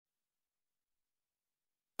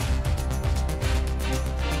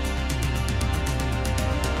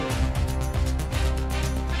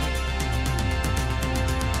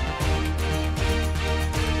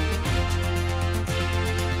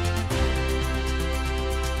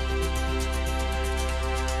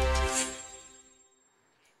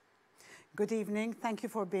Good evening. Thank you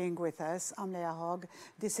for being with us. I'm Leah Hogg.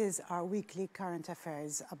 This is our weekly current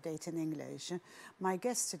affairs update in English. My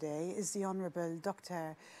guest today is the Honourable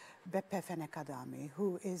Dr. Beppe Fenech Adami,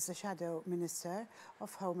 who is the Shadow Minister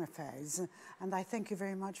of Home Affairs. And I thank you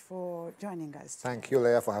very much for joining us today. Thank you,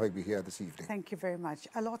 Leah, for having me here this evening. Thank you very much.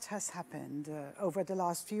 A lot has happened over the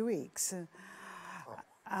last few weeks.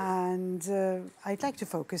 And I'd like to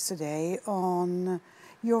focus today on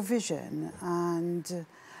your vision and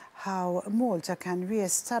how Malta can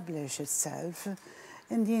re-establish itself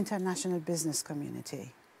in the international business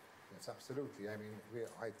community. Yes, absolutely. I mean,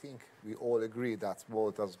 I think we all agree that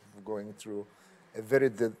Malta's going through a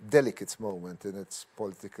very delicate moment in its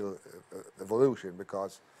political evolution,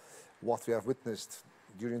 because what we have witnessed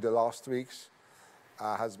during the last weeks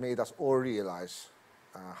has made us all realize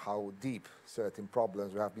how deep certain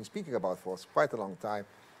problems we have been speaking about for quite a long time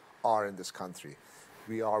are in this country.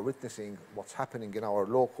 We are witnessing what's happening in our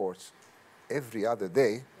law courts every other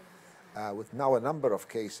day, with now a number of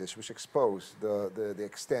cases which expose the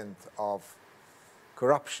extent of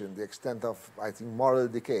corruption, the extent of, I think, moral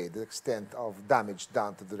decay, the extent of damage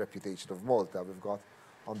done to the reputation of Malta. We've got,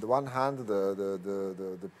 on the one hand,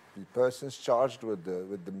 the persons charged with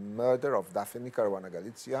the murder of Daphne Caruana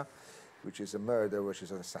Galizia, which is a murder, which is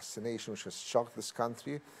an assassination, which has shocked this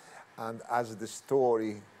country. And as the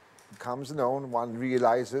story becomes known, one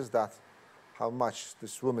realizes that how much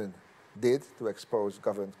this woman did to expose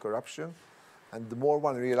government corruption. And the more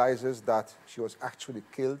one realizes that she was actually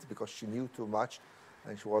killed because she knew too much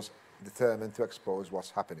and she was determined to expose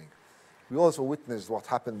what's happening. We also witnessed what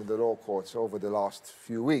happened in the law courts over the last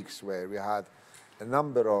few weeks, where we had a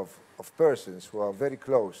number of persons who are very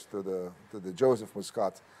close to the Joseph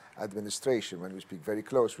Muscat administration. When we speak very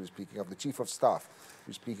close, we're speaking of the Chief of Staff,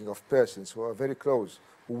 we're speaking of persons who are very close,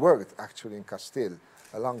 who worked actually in Castile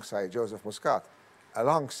alongside Joseph Muscat,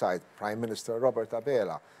 alongside Prime Minister Robert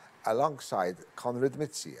Abela, alongside Conrad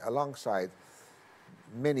Mizzi, alongside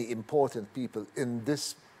many important people in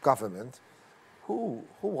this government who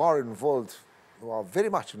are involved, who are very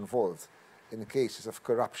much involved in cases of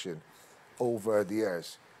corruption over the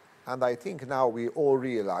years. And I think now we all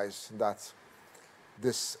realize that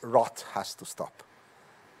this rot has to stop.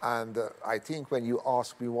 And I think when you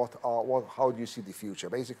ask me how do you see the future,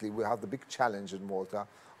 basically we have the big challenge in Malta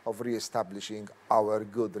of re-establishing our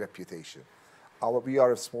good reputation. We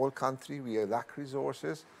are a small country, we lack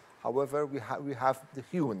resources. However, we have the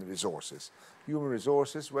human resources. Human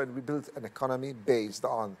resources, when we build an economy based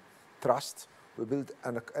on trust, we built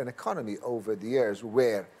an economy over the years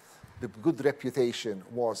where the good reputation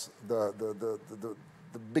was the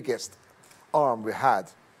biggest arm we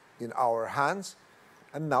had in our hands,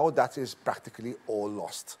 and now that is practically all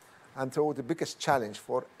lost. And so the biggest challenge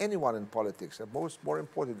for anyone in politics, and more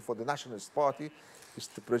important for the Nationalist Party, is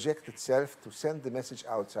to project itself, to send the message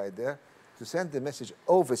outside there, to send the message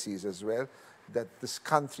overseas as well, that this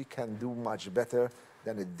country can do much better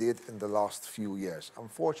than it did in the last few years.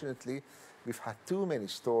 Unfortunately, we've had too many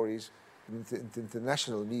stories in the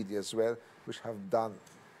international media as well, which have done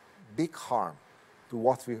big harm to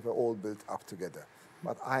what we've all built up together.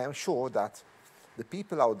 But I am sure that the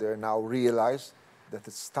people out there now realize that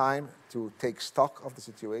it's time to take stock of the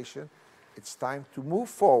situation. It's time to move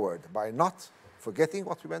forward by not forgetting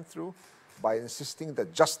what we went through, by insisting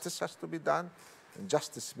that justice has to be done. And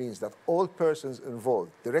justice means that all persons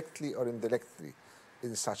involved, directly or indirectly,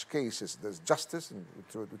 in such cases, there's justice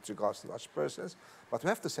with regards to such persons. But we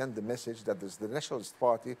have to send the message that the Nationalist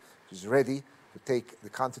Party is ready to take the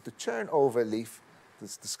country, to turn over a leaf,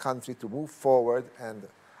 this country to move forward, and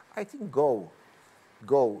I think go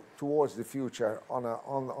towards the future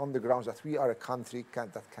on the grounds that we are a country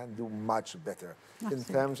that can do much better in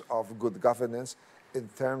terms of good governance, in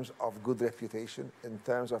terms of good reputation, in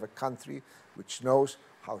terms of a country which knows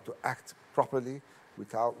how to act properly,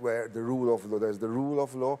 where the rule of law, there's the rule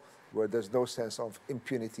of law, where there's no sense of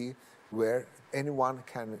impunity, where anyone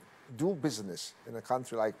can do business in a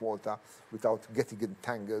country like Malta without getting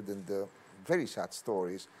entangled in the very sad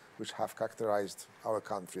stories which have characterized our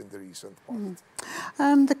country in the recent past.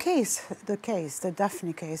 The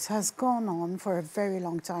Daphne case has gone on for a very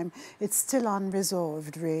long time. It's still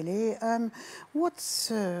unresolved, really. How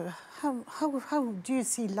do you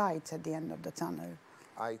see light at the end of the tunnel?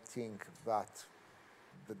 I think that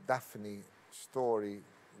the Daphne story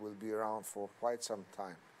will be around for quite some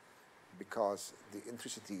time, because the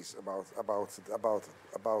intricacies about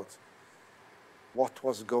what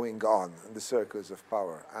was going on in the circles of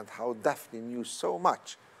power and how Daphne knew so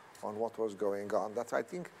much on what was going on, that I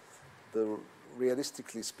think,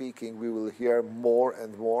 realistically speaking, we will hear more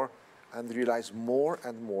and more and realize more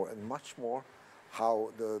and more and much more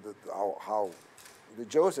how the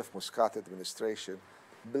Joseph Muscat administration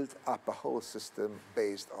built up a whole system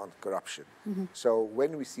based on corruption. So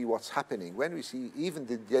when we see what's happening, when we see even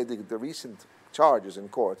the recent charges in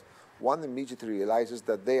court, one immediately realizes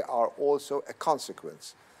that they are also a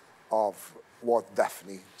consequence of what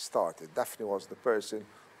Daphne started. Daphne was the person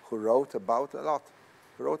who wrote a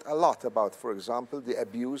lot about, for example, the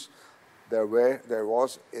abuse there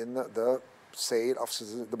was in the sale of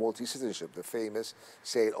the Maltese citizenship, the famous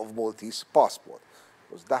sale of Maltese passport.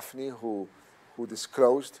 It was Daphne who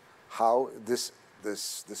disclosed how this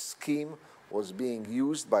scheme was being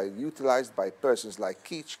utilized by persons like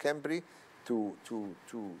Keach Kembry to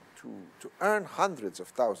earn hundreds of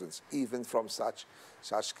thousands even from such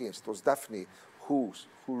schemes. It was Daphne who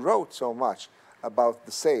wrote so much about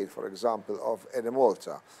the sale, for example, of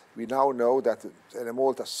Malta. We now know that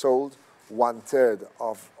Malta sold 1/3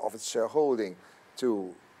 of its shareholding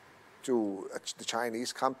to the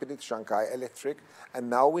Chinese company, to Shanghai Electric, and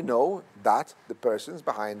now we know that the persons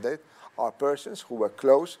behind it are persons who were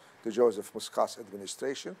close to Joseph Muscat's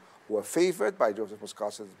administration, who were favored by Joseph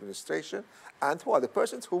Muscat's administration, and who are the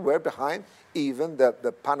persons who were behind even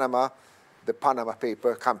the Panama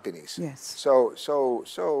paper companies. Yes. So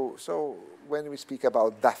when we speak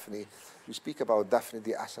about Daphne,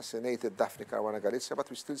 the assassinated Daphne Caruana Galizia, but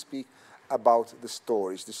we still speak about the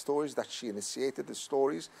stories that she initiated, the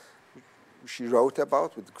stories she wrote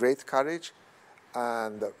about with great courage,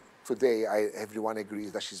 and today everyone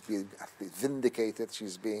agrees that she's being vindicated.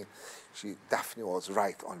 Daphne was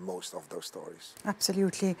right on most of those stories.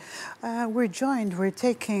 Absolutely. We're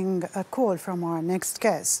taking a call from our next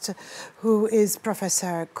guest, who is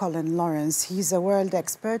Professor Colin Lawrence. He's a world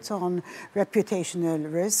expert on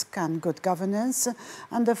reputational risk and good governance,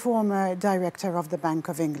 and the former director of the Bank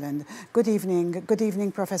of England. Good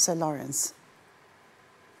evening, Professor Lawrence.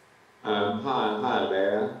 Hi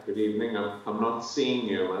there. Good evening. I'm not seeing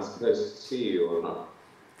you. Am I supposed to see you or not?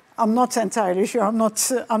 I'm not entirely sure. I'm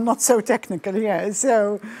not so technical here.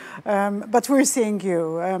 So, but we're seeing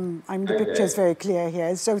you. The picture's very clear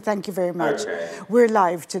here. So thank you very much. Okay. We're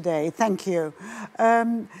live today. Thank you.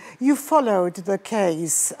 You followed the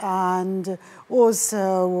case and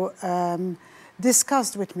also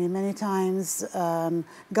discussed with me many times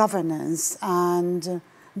governance and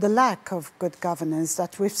the lack of good governance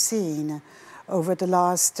that we've seen over the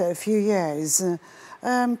last few years.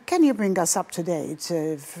 Can you bring us up to date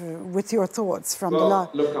with your thoughts from the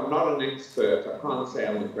last? Look, I'm not an expert. I can't say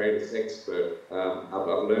I'm the greatest expert. I've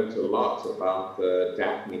learned a lot about the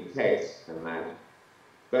Daphne case and that.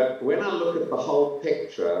 But when I look at the whole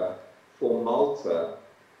picture for Malta,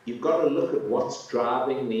 you've got to look at what's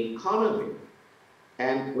driving the economy.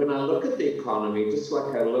 And when I look at the economy, just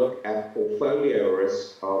like I look at portfolio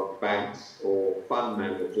risk of banks or fund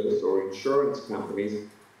managers or insurance companies,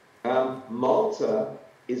 Malta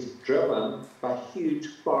is driven by huge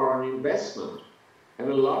foreign investment. And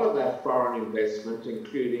a lot of that foreign investment,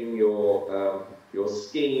 including your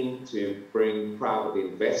scheme to bring private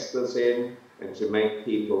investors in and to make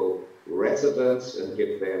people residents and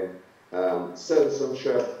give them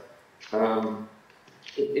citizenship,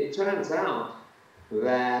 it turns out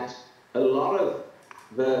that a lot of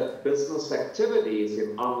the business activities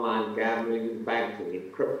in online gambling and banking, in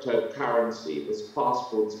cryptocurrency, this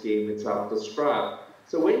passport scheme that I've described.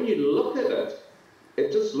 So when you look at it,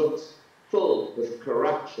 it just looks full with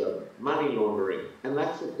corruption, money laundering, and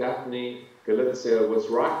that's what Daphne Galizia was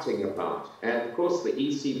writing about. And of course the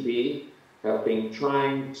ECB have been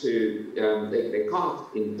trying to, they can't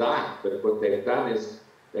indict, but what they've done is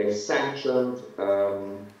they've sanctioned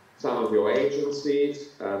some of your agencies,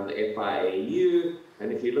 the FIAU,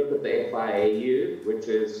 and if you look at the FIAU, which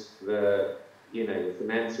is the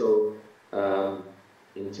financial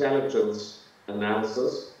intelligence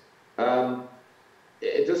analysis,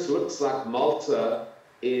 it just looks like Malta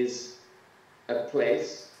is a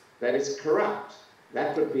place that is corrupt.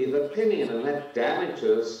 That would be the opinion, and that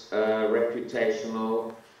damages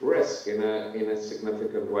reputational risk in a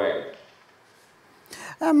significant way.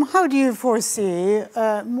 How do you foresee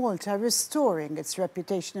Malta restoring its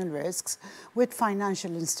reputational risks with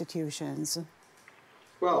financial institutions?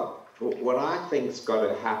 Well, what I think's got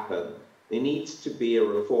to happen, there needs to be a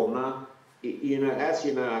reform. Now, as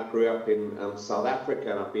you know, I grew up in South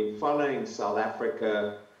Africa, and I've been following South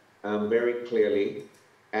Africa very clearly.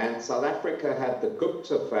 And South Africa had the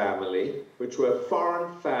Gupta family, which were a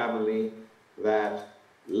foreign family that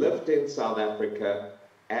lived in South Africa.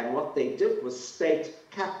 And what they did was state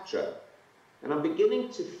capture. And I'm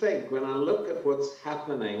beginning to think, when I look at what's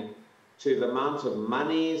happening to the amount of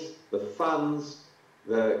monies, the funds,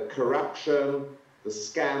 the corruption, the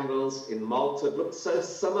scandals in Malta look so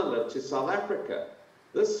similar to South Africa.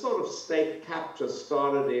 This sort of state capture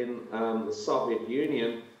started in the Soviet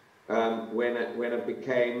Union when it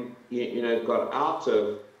became, got out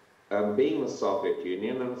of being the Soviet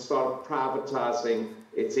Union and started privatizing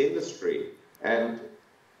its industry. And,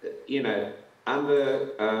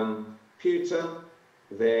 under Putin,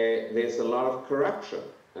 there's a lot of corruption,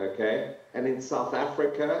 okay? And in South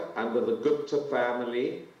Africa, under the Gupta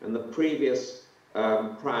family and the previous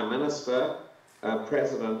prime minister,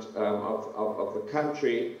 president of the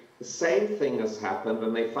country, the same thing has happened,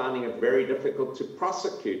 and they're finding it very difficult to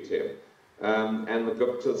prosecute him. And the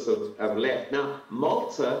Guptas have left. Now,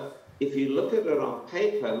 Malta, if you look at it on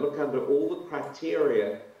paper, look under all the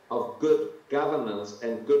criteria of good governance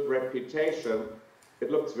and good reputation,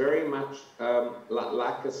 it looks very much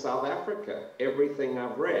like a South Africa, everything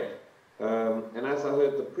I've read. And as I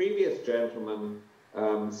heard the previous gentleman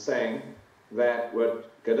saying, that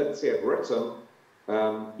what Galizia had written,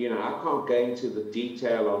 I can't go into the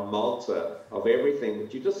detail on Malta of everything,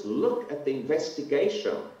 but you just look at the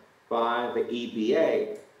investigation by the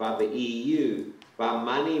EBA, by the EU, by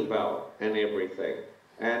Moneyval and everything.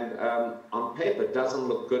 And on paper, it doesn't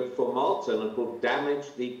look good for Malta, and it will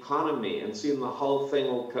damage the economy, and soon the whole thing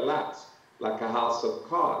will collapse like a house of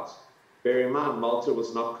cards. Bear in mind, Malta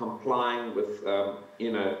was not complying with,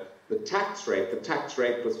 the tax rate. The tax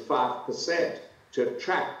rate was 5% to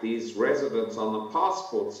attract these residents on the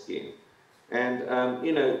passport scheme. And,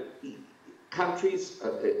 countries,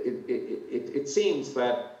 it seems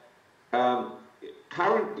that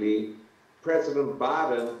currently President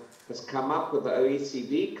Biden has come up with the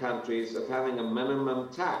OECD countries of having a minimum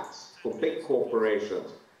tax for big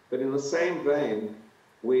corporations. But in the same vein,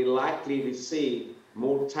 we're likely to see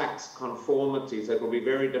more tax conformities. It will be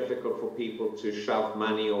very difficult for people to shove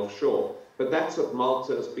money offshore. But that's what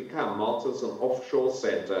Malta has become. Malta's an offshore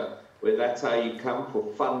center where that's how you come for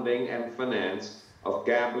funding and finance of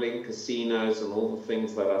gambling, casinos, and all the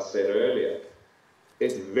things that I said earlier.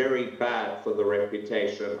 It's very bad for the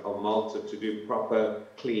reputation of Malta to do proper,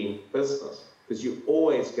 clean business, because you're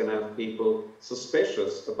always going to have people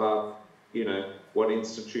suspicious about, what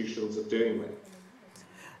institutions are doing there.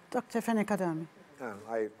 Dr. Fenech Adami.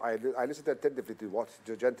 I listened attentively to what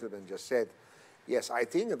the gentleman just said. Yes, I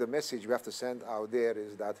think the message we have to send out there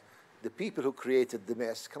is that the people who created the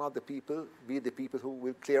mess cannot be the people who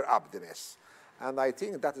will clear up the mess. And I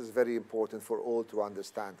think that is very important for all to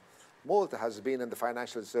understand. Malta has been in the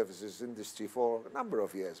financial services industry for a number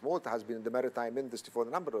of years. Malta has been in the maritime industry for a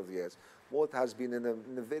number of years. Malta has been in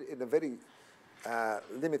a very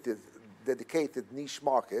limited, dedicated niche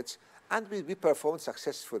markets, and we performed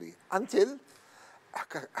successfully until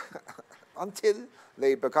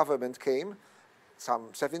Labour government came some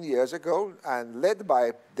 7 years ago, and led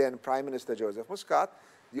by then Prime Minister Joseph Muscat.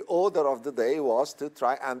 The order of the day was to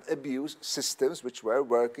try and abuse systems which were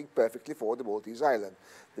working perfectly for the Maltese island.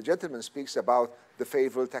 The gentleman speaks about the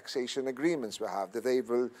favorable taxation agreements we have, the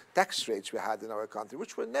favorable tax rates we had in our country,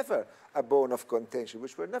 which were never a bone of contention,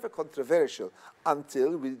 which were never controversial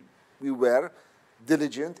until we were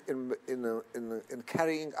diligent in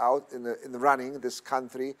carrying out, in running this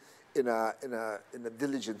country in a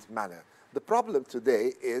diligent manner. The problem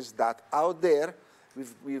today is that out there,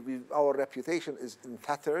 our reputation is in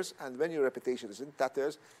tatters, and when your reputation is in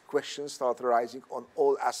tatters, questions start arising on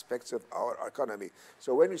all aspects of our economy.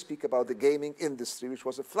 So when we speak about the gaming industry, which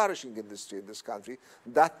was a flourishing industry in this country,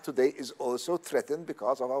 that today is also threatened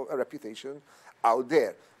because of our reputation out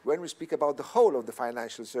there. When we speak about the whole of the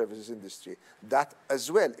financial services industry, that as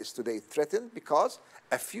well is today threatened because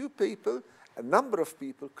a few people, a number of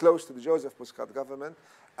people close to the Joseph Muscat government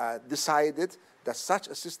decided that such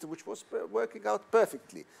a system, which was working out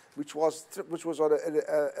perfectly, which was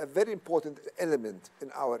a very important element in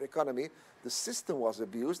our economy, the system was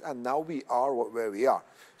abused, and now we are where we are.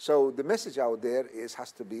 So the message out there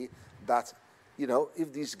has to be that,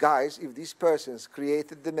 if these persons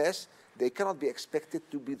created the mess, they cannot be expected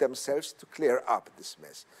to be themselves to clear up this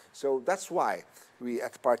mess. So that's why we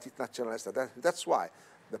at Partit Naționalista, that's why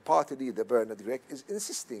the party leader, Bernard Grech, is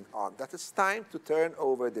insisting on that it's time to turn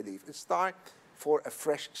over the leaf. It's time for a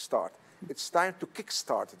fresh start. It's time to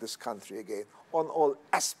kickstart this country again on all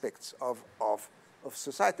aspects of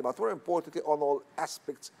society, but more importantly, on all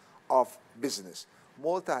aspects of business.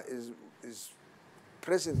 Malta is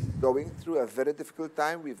presently going through a very difficult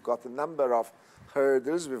time. We've got a number of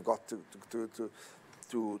hurdles we've got to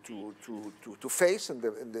face in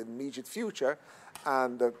the immediate future,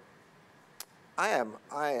 and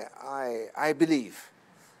I believe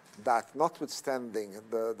that notwithstanding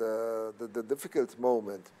the difficult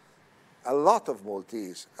moment a lot of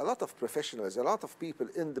Maltese, a lot of professionals, a lot of people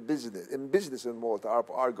in business in Malta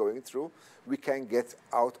are going through, we can get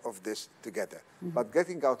out of this together. But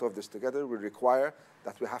getting out of this together will require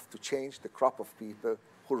that we have to change the crop of people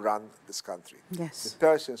who run this country. Yes. The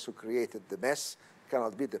persons who created the mess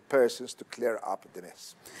cannot be the persons to clear up the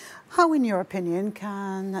mess. How, in your opinion,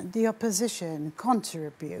 can the opposition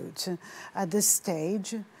contribute at this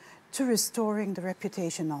stage to restoring the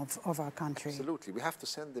reputation of our country? Absolutely. We have to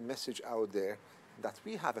send the message out there that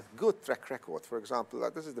we have a good track record. For example,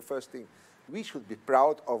 this is the first thing. We should be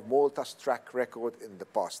proud of Malta's track record in the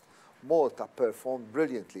past. Malta performed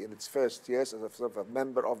brilliantly in its first years as a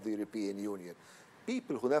member of the European Union.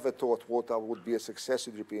 People who never thought Malta would be a success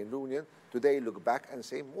in the European Union today look back and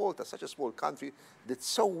say, Malta, such a small country, did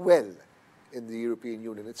so well in the European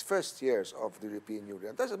Union, its first years of the European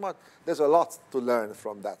Union. There's a lot to learn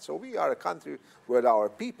from that. So we are a country where our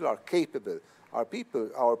people are capable, our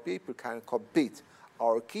people can compete,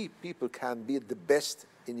 our key people can be the best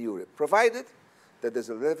in Europe, provided that there's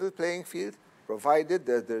a level playing field, provided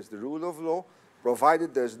that there's the rule of law,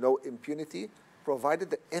 provided there's no impunity, provided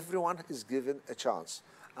that everyone is given a chance.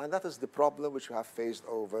 And that is the problem which we have faced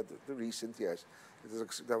over the recent years.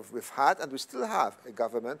 We've had, and we still have, a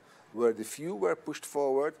government where the few were pushed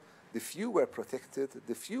forward, the few were protected,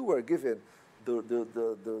 the few were given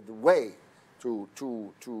the way to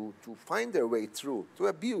find their way through, to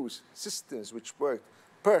abuse systems which worked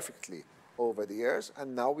perfectly over the years,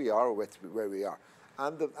 and now we are where we are.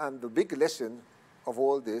 And the big lesson of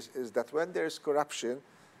all this is that when there is corruption,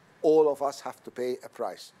 all of us have to pay a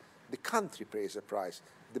price. The country pays a price.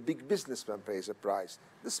 The big businessman pays a price.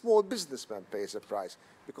 The small businessman pays a price.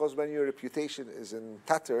 Because when your reputation is in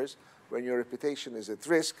tatters, when your reputation is at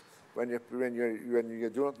risk, when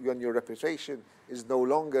your reputation is no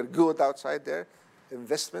longer good outside there,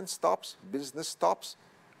 investment stops, business stops,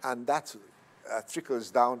 and that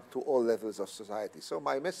trickles down to all levels of society. So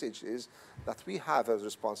my message is that we have a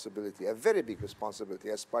responsibility, a very big responsibility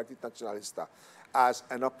as Partit Naționalista, as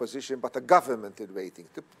an opposition, but a government in waiting,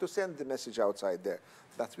 to send the message outside there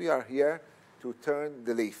that we are here to turn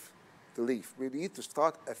the leaf. We need to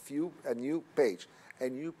start a new page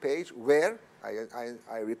where,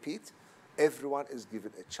 I repeat, everyone is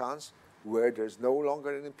given a chance, where there's no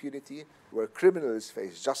longer an impunity, where criminals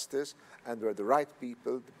face justice, and where the right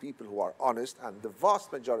people, the people who are honest, and the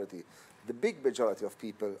vast majority, the big majority of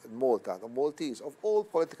people in Malta, the Maltese of all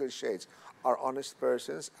political shades, are honest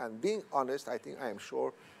persons. And being honest, I am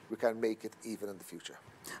sure we can make it even in the future.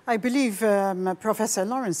 I believe Professor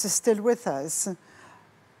Lawrence is still with us.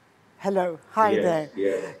 Hello. Hi there.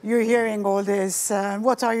 Yes. You're hearing all this.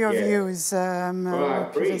 What are your views? Well, I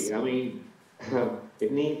agree. I mean,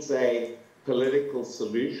 it needs a political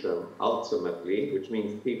solution, ultimately, which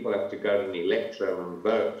means people have to go to an election and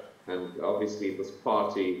vote. And obviously, this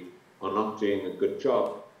party are not doing a good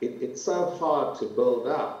job. It's so hard to build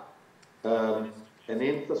up an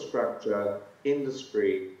infrastructure,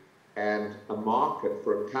 industry, and a market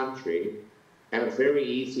for a country, and it's very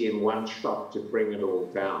easy in one shot to bring it all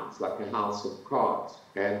down. It's like a house of cards.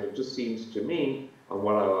 And it just seems to me, on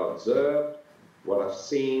what I've observed, what I've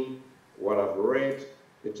seen, what I've read,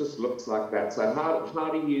 it just looks like that. So how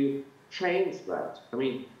do you change that? I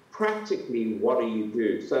mean, practically, what do you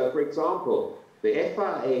do? So, for example, the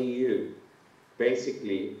FIAU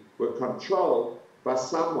basically were controlled by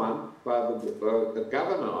someone, by the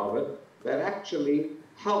governor of it, that actually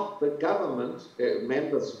helped the government,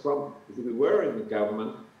 members who were in the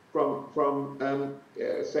government, from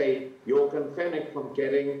say, Beppe Fenech from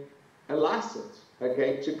getting a license,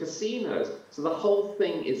 okay, to casinos. So the whole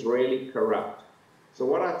thing is really corrupt. So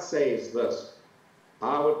what I'd say is this: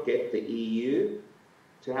 I would get the EU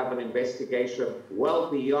to have an investigation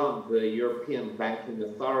well beyond the European Banking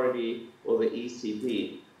Authority or the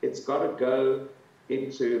ECB. It's got to go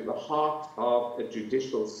into the heart of the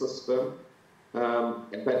judicial system.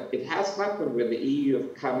 But it has happened where the EU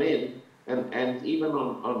have come in, and even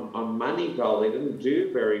on Moneygall, they didn't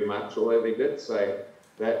do very much, although they did say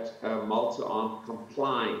that Malta aren't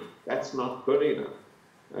complying. That's not good enough.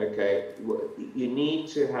 Okay, you need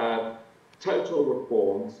to have total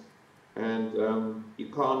reforms, and you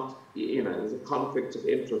can't, there's a conflict of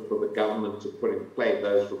interest for the government to put in place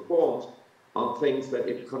those reforms on things that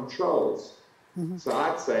it controls. Mm-hmm. So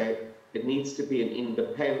I'd say it needs to be an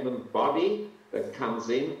independent body that comes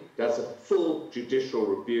in, does a full judicial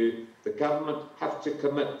review. The government have to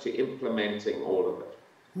commit to implementing all of it,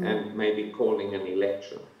 and maybe calling an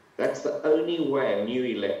election. That's the only way, a new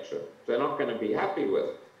election. They're not going to be happy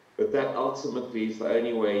with, but that ultimately is the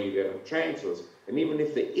only way you're going to change this. And even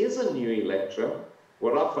if there is a new election,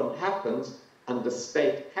 what often happens, under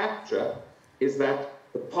state capture is that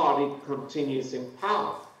the party continues in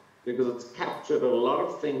power because it's captured a lot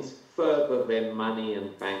of things further than money and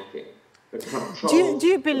banking. It controls do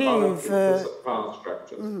you believe, implicit power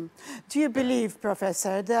structures. Do you believe,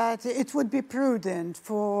 Professor, that it would be prudent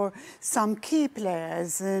for some key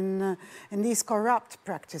players in these corrupt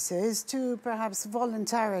practices to perhaps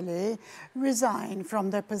voluntarily resign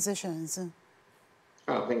from their positions?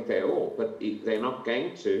 I think they all, but they're not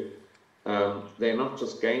going to. They're not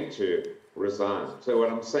just going to resign. So what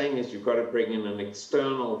I'm saying is you've got to bring in an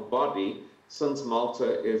external body. Since Malta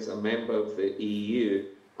is a member of the EU,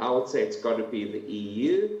 I would say it's got to be the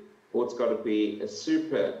EU, or it's got to be a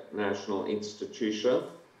supranational institution,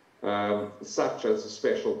 such as a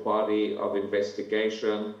special body of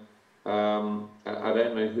investigation. I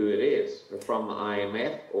don't know who it is, from the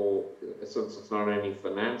IMF, or since it's not only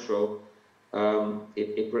financial,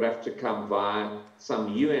 it would have to come via some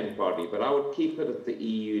UN body, but I would keep it at the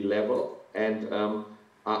EU level, and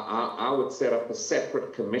I would set up a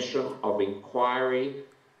separate commission of inquiry,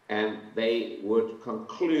 and they would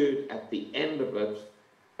conclude at the end of it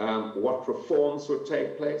what reforms would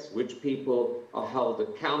take place, which people are held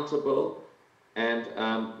accountable, and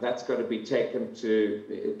that's got to be taken to,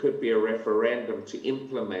 it could be a referendum to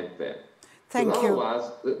implement them. Thank you.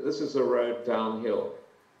 Otherwise, this is a road downhill.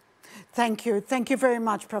 Thank you. Thank you very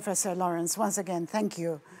much, Professor Lawrence. Once again, thank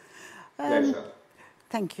you. Pleasure.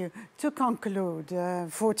 Thank you. To conclude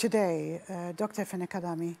for today, Dr. Fenech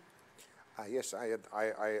Adami. Yes, I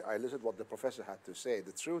listened to what the professor had to say.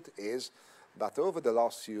 The truth is that over the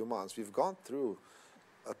last few months, we've gone through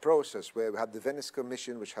a process where we had the Venice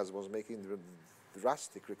Commission, which was making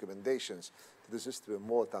drastic recommendations to the system in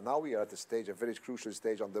Malta. Now we are at a stage, a very crucial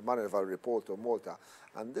stage on the Manerval report on Malta.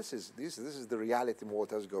 And this is the reality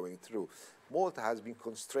Malta is going through. Malta has been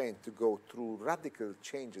constrained to go through radical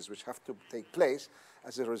changes which have to take place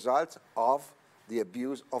as a result of the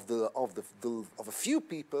abuse of a few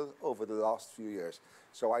people over the last few years.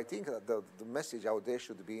 So I think that the message out there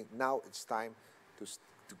should be, now it's time to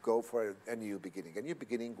go for a new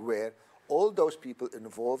beginning where all those people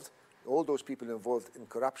involved in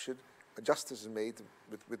corruption, justice is made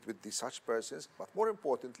with such persons, but more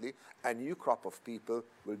importantly, a new crop of people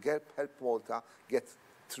will help Malta get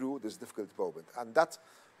through this difficult moment. And that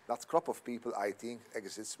crop of people, I think,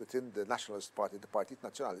 exists within the Nationalist Party, the Partit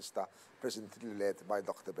Nazzjonalista, presently led by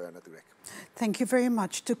Dr. Bernard Grech. Thank you very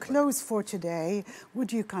much. To close for today,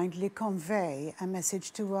 would you kindly convey a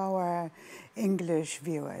message to our English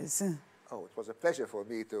viewers? Oh, it was a pleasure for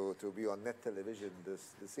me to be on net television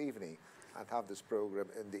this evening and have this program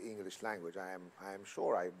in the English language. I am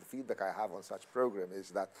sure the feedback I have on such program is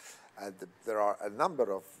that there are a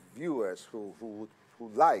number of viewers who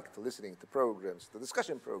like to listening to programs, the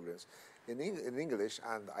discussion programs in English,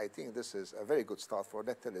 and I think this is a very good start for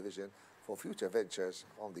net television for future ventures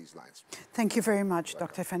on these lines. Thank you very much,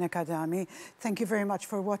 Dr. Fenech Adami. Thank you very much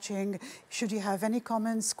for watching. Should you have any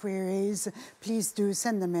comments, queries, please do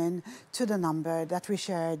send them in to the number that we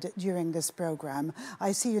shared during this program.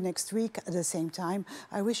 I see you next week at the same time.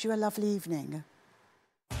 I wish you a lovely evening.